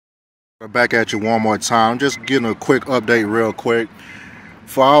Back at you one more time. Just getting a quick update real quick.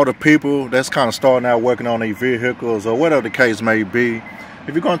 For all the people that's kind of starting out working on their vehicles or whatever the case may be,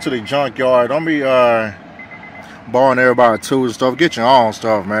 if you're going to the junkyard, don't be borrowing everybody's tools and stuff. Get your own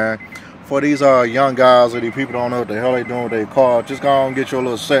stuff, man. For these young guys or these people don't know what the hell they doing with their car, just go and get your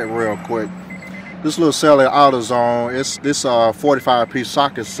little set real quick. This little cell at AutoZone, it's this 45-piece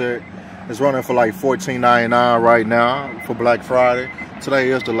socket set. It's running for like $14.99 right now for Black Friday. Today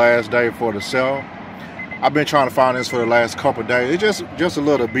is the last day for the sale. I've been trying to find this for the last couple of days. It's just a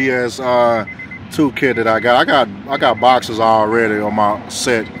little BS toolkit that I got. I got boxes already on my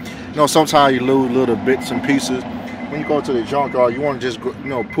set. You know, sometimes you lose little bits and pieces. When you go to the junkyard, you want to just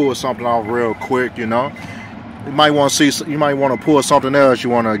pull something off real quick. You know, you might want to pull something else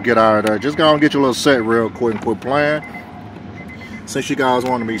you want to get out of there. Just go and get your little set real quick and quit playing. Since you guys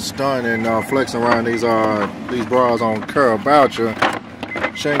want to be stunned and flexing around these bras on care about you,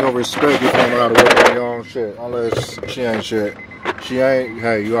 she ain't gonna respect you if you don't know how to work on your own shit. Unless she ain't shit. She ain't,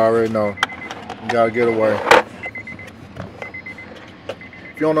 hey, you already know. You gotta get away.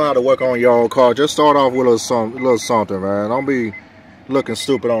 If you don't know how to work on your own car, just start off with a little something, man. Don't be looking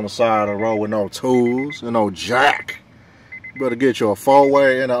stupid on the side of the road with no tools and no jack. You better get you a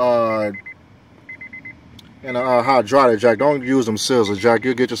 4-way and a hydraulic jack. Don't use them scissors, jack.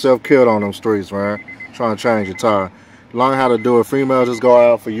 You'll get yourself killed on them streets, man. Trying to change your tire. Learn how to do it. Females, just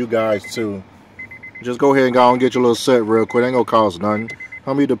go out for you guys too. Just go ahead and go and get your little set real quick. Ain't gonna cost nothing.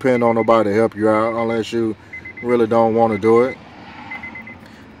 Don't be depending on nobody to help you out unless you really don't want to do it.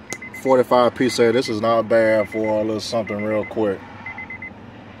 45-piece set. This is not bad for a little something real quick.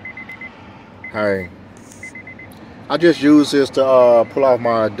 Hey, I just use this to pull off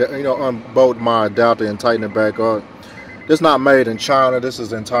my, unbolt my adapter and tighten it back up. This is not made in China. This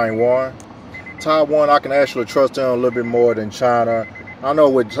is in Taiwan. Taiwan, I can actually trust them a little bit more than China. I know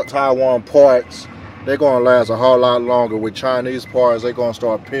with Taiwan parts, they're going to last a whole lot longer. With Chinese parts, they're going to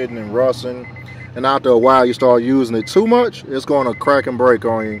start pitting and rusting. And after a while, you start using it too much, it's going to crack and break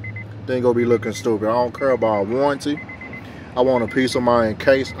on you. Then you're going to be looking stupid. I don't care about warranty. I want a peace of mind in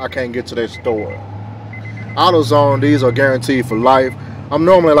case I can't get to that store. AutoZone, these are guaranteed for life. I'm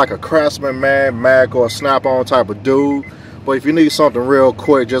normally like a Craftsman, Mac, or a Snap-on type of dude. But if you need something real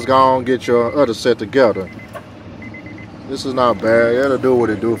quick, just go and get your other set together. This is not bad. It'll do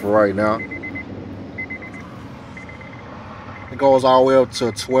what it do for right now. It goes all the way up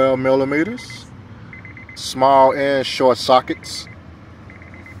to 12 millimeters. Small and short sockets.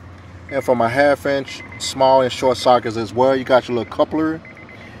 And for my 1/2-inch small and short sockets as well, you got your little coupler.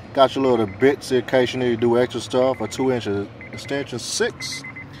 Got your little bits in case you need to do extra stuff. A 2-inch extension 6.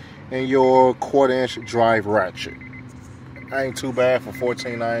 And your 1/4-inch drive ratchet. Ain't too bad for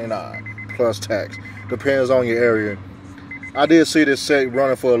 $14.99 plus tax. Depends on your area. I did see this set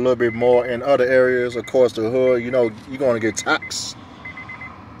running for a little bit more in other areas. Of course, the hood, you're going to get taxed.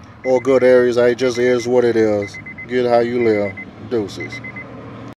 Or good areas, it just is what it is. Get how you live. Deuces.